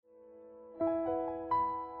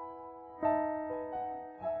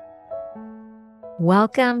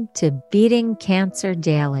Welcome to Beating Cancer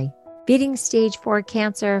Daily. Beating stage 4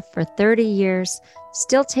 cancer for 30 years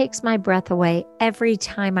still takes my breath away every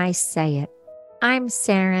time I say it. I'm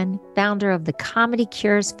Saren, founder of the Comedy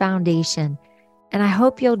Cures Foundation, and I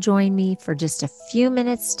hope you'll join me for just a few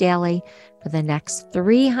minutes daily for the next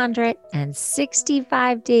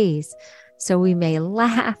 365 days so we may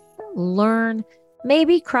laugh, learn,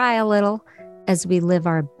 maybe cry a little as we live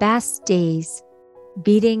our best days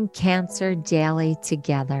beating cancer daily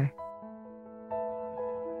together.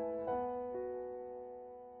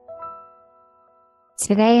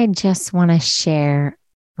 Today, I just want to share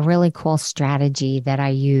a really cool strategy that I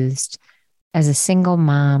used as a single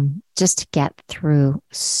mom just to get through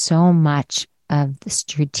so much of the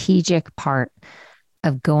strategic part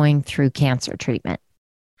of going through cancer treatment.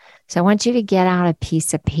 So I want you to get out a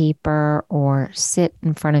piece of paper or sit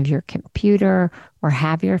in front of your computer or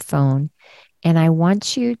have your phone. And I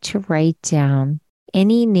want you to write down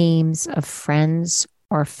any names of friends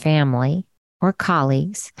or family or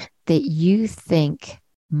colleagues that you think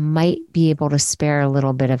might be able to spare a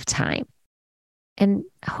little bit of time. And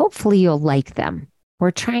hopefully you'll like them.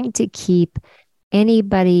 We're trying to keep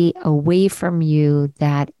anybody away from you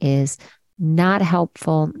that is not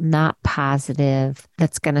helpful, not positive,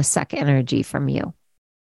 that's going to suck energy from you.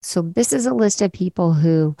 So this is a list of people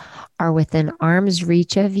who are within arm's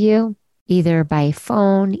reach of you, either by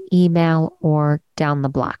phone, email, or down the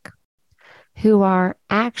block, who are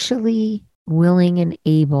actually willing and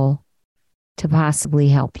able to possibly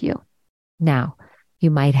help you. Now,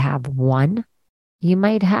 you might have one, you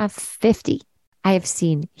might have 50. I have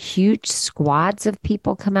seen huge squads of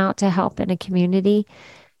people come out to help in a community,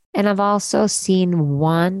 and I've also seen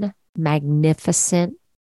one magnificent,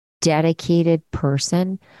 dedicated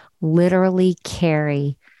person literally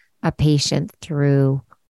carry a patient through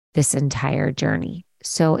this entire journey.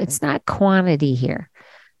 So it's not quantity here,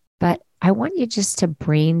 but I want you just to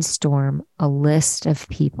brainstorm a list of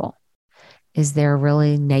people. Is there a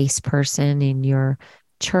really nice person in your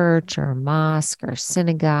church or mosque or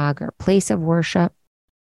synagogue or place of worship?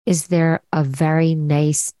 Is there a very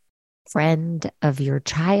nice friend of your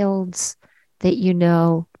child's that you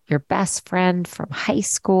know, your best friend from high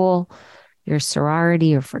school, your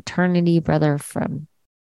sorority or fraternity brother from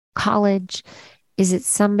college? Is it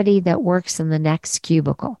somebody that works in the next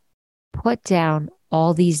cubicle? Put down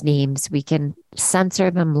all these names. We can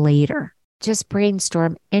censor them later. Just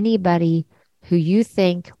brainstorm anybody who you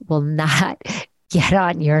think will not get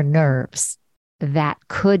on your nerves that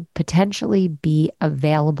could potentially be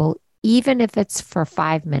available, even if it's for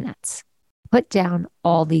 5 minutes. Put down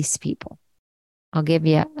all these people. I'll give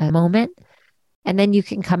you a moment. And then you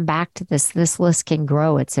can come back to this. This list can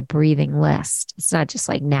grow. It's a breathing list. It's not just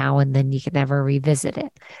like now and then you can never revisit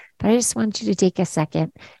it. But I just want you to take a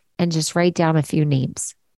second and just write down a few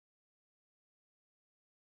names.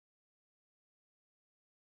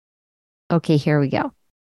 Okay, here we go.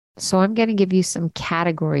 So I'm going to give you some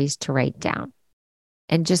categories to write down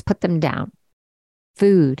and just put them down.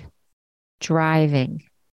 Food, driving,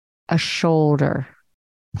 a shoulder,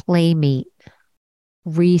 playmate,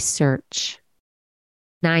 research,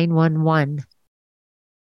 911,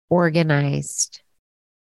 organized,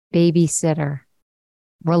 babysitter,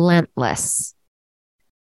 relentless.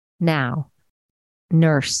 Now,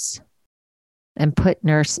 nurse, and put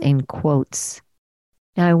nurse in quotes.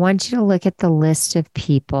 Now, I want you to look at the list of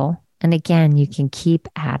people, and again, you can keep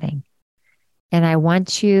adding. And I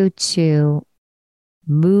want you to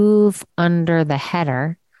move under the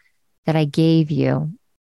header that I gave you,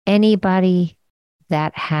 anybody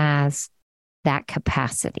that has that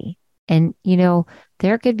capacity. And, you know,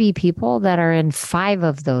 there could be people that are in 5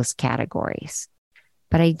 of those categories,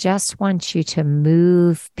 but I just want you to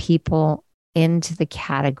move people into the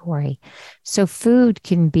category. So food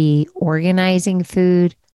can be organizing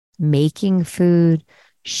food, making food,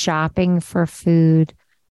 shopping for food,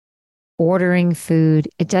 ordering food.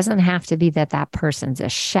 It doesn't have to be that that person's a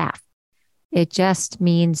chef. It just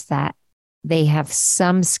means that they have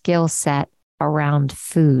some skill set around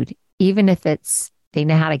food, even if they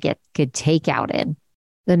know how to get good takeout in.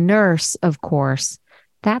 The nurse, of course,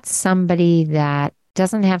 that's somebody that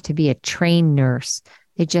doesn't have to be a trained nurse.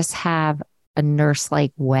 They just have a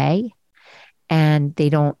nurse-like way, and they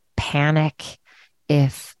don't panic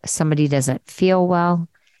if somebody doesn't feel well.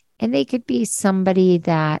 And they could be somebody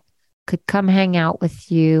that could come hang out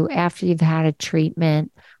with you after you've had a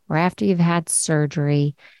treatment or after you've had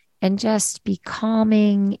surgery and just be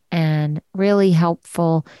calming and really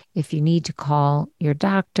helpful if you need to call your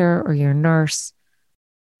doctor or your nurse.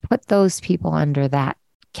 Put those people under that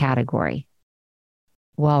category.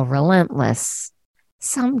 Well, relentless.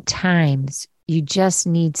 Sometimes You just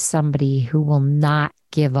need somebody who will not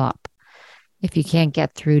give up. If you can't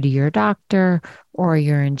get through to your doctor or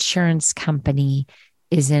your insurance company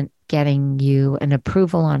isn't getting you an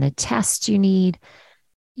approval on a test you need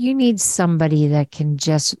somebody that can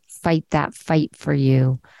just fight that fight for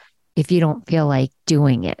you if you don't feel like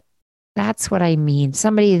doing it. That's what I mean.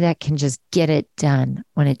 Somebody that can just get it done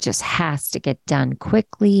when it just has to get done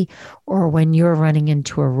quickly or when you're running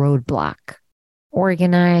into a roadblock.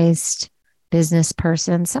 Organized business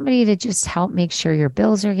person, somebody to just help make sure your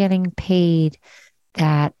bills are getting paid,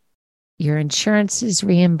 that your insurance is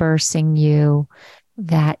reimbursing you,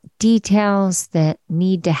 that details that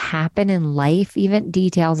need to happen in life, even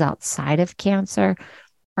details outside of cancer,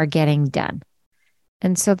 are getting done.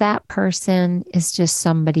 And so that person is just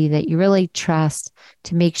somebody that you really trust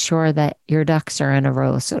to make sure that your ducks are in a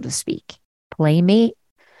row, so to speak. Playmate,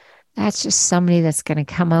 that's just somebody that's going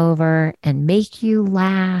to come over and make you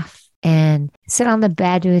laugh and sit on the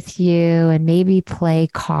bed with you and maybe play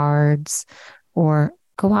cards or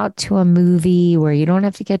go out to a movie where you don't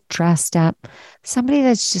have to get dressed up. Somebody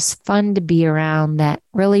that's just fun to be around that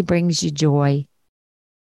really brings you joy.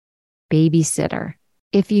 Babysitter.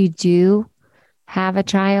 If you do have a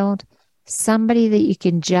child, somebody that you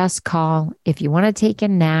can just call if you want to take a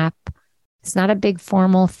nap. It's not a big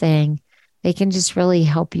formal thing. They can just really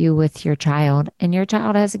help you with your child. And your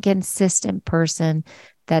child has a consistent person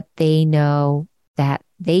that they know that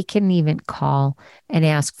they can even call and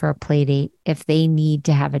ask for a play date if they need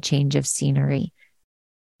to have a change of scenery.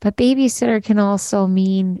 But babysitter can also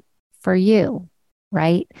mean for you,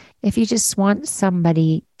 right? If you just want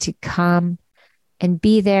somebody to come and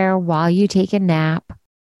be there while you take a nap,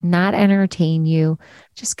 not entertain you,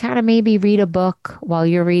 just kind of maybe read a book while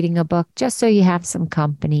you're reading a book, just so you have some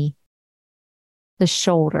company. The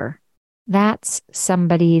shoulder, that's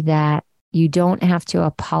somebody that you don't have to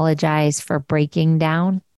apologize for breaking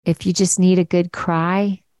down. If you just need a good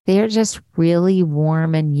cry, they're just really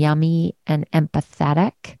warm and yummy and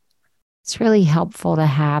empathetic. It's really helpful to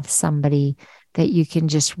have somebody that you can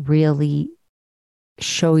just really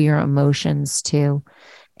show your emotions to,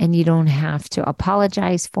 and you don't have to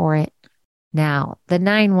apologize for it. Now, the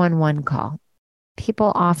 911 call.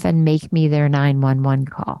 People often make me their 911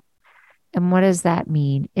 call. And what does that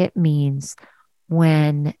mean? It means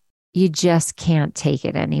when you just can't take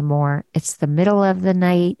it anymore. It's the middle of the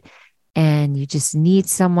night and you just need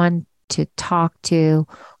someone to talk to,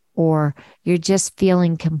 or you're just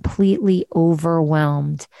feeling completely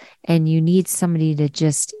overwhelmed and you need somebody to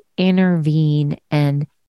just intervene and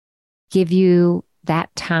give you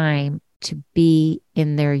that time to be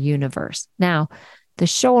in their universe. Now, the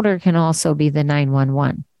shoulder can also be the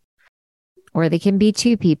 911, or they can be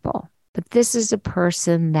two people. But this is a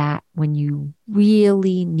person that when you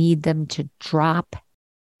really need them to drop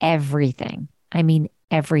everything, I mean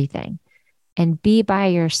everything, and be by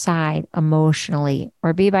your side emotionally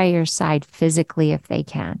or be by your side physically if they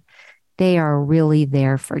can, they are really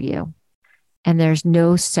there for you. And there's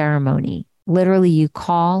no ceremony. Literally, you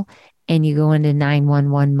call and you go into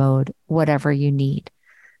 911 mode, whatever you need.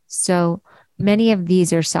 So many of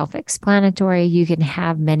these are self-explanatory. You can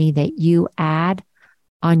have many that you add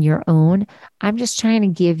on your own. I'm just trying to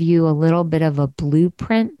give you a little bit of a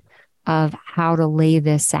blueprint of how to lay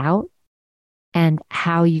this out and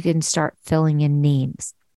how you can start filling in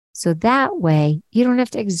names. So that way you don't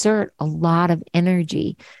have to exert a lot of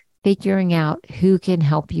energy figuring out who can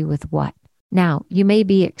help you with what. Now, you may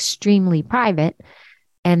be extremely private,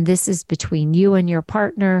 and this is between you and your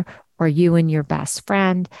partner or you and your best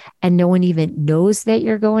friend, and no one even knows that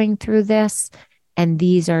you're going through this. And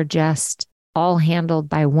these are just all handled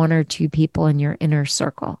by one or two people in your inner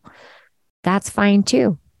circle. That's fine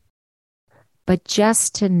too. But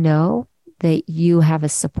just to know that you have a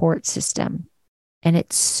support system, and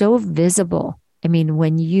it's so visible. I mean,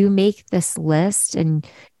 when you make this list and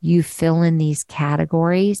you fill in these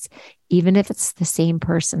categories, even if it's the same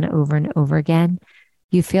person over and over again,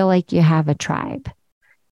 you feel like you have a tribe.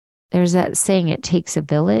 There's that saying, it takes a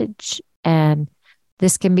village, and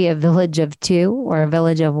this can be a village of two or a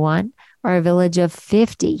village of one or a village of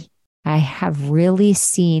 50. I have really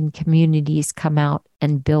seen communities come out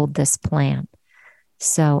and build this plan.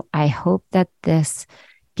 So I hope that this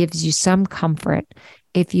gives you some comfort.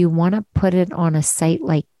 If you want to put it on a site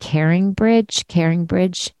like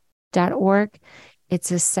caringbridge.org,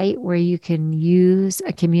 it's a site where you can use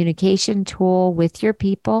a communication tool with your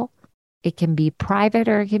people. It can be private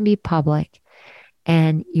or it can be public.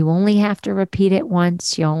 And you only have to repeat it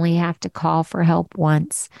once. You only have to call for help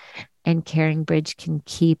once. And Caring Bridge can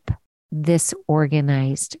keep this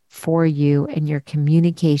organized for you and your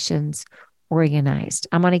communications organized.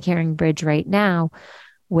 I'm on a Caring Bridge right now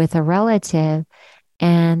with a relative,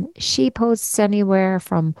 and she posts anywhere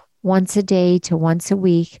from once a day to once a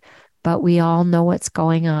week, but we all know what's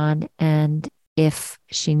going on. And if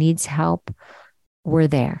she needs help, we're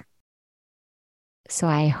there. So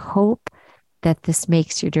I hope that this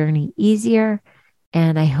makes your journey easier.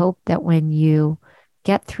 And I hope that when you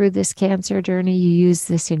get through this cancer journey, you use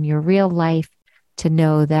this in your real life to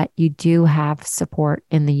know that you do have support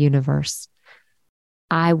in the universe.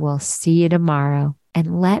 I will see you tomorrow,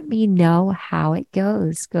 and let me know how it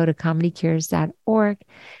goes. Go to comedycures.org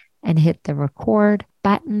and hit the record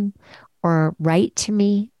button or write to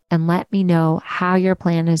me and let me know how your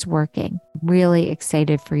plan is working. I'm really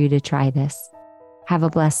excited for you to try this. Have a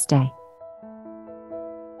blessed day.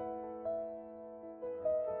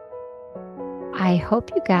 I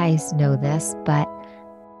hope you guys know this, but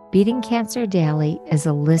Beating Cancer Daily is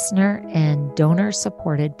a listener and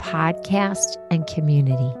donor-supported podcast and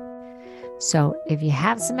community. So if you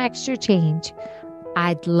have some extra change,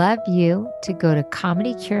 I'd love you to go to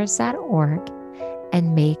comedycures.org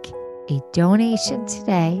and make a donation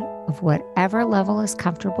today of whatever level is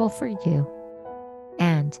comfortable for you.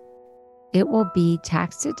 And it will be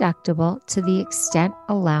tax deductible to the extent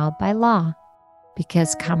allowed by law,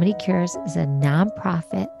 because Comedy Cures is a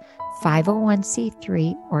nonprofit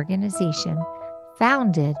 501c3 organization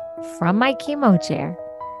founded from my chemo chair,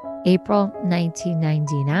 April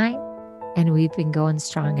 1999, and we've been going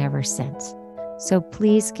strong ever since. So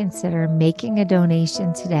please consider making a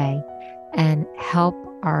donation today and help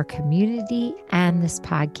our community and this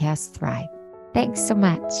podcast thrive. Thanks so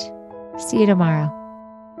much. See you tomorrow.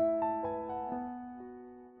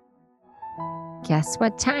 Guess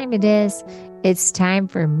what time it is? It's time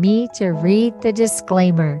for me to read the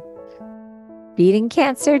disclaimer. Beating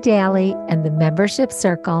Cancer Daily and the membership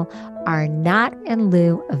circle are not in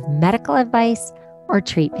lieu of medical advice or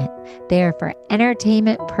treatment. They are for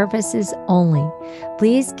entertainment purposes only.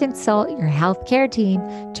 Please consult your healthcare team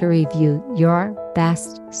to review your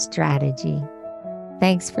best strategy.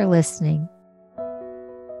 Thanks for listening.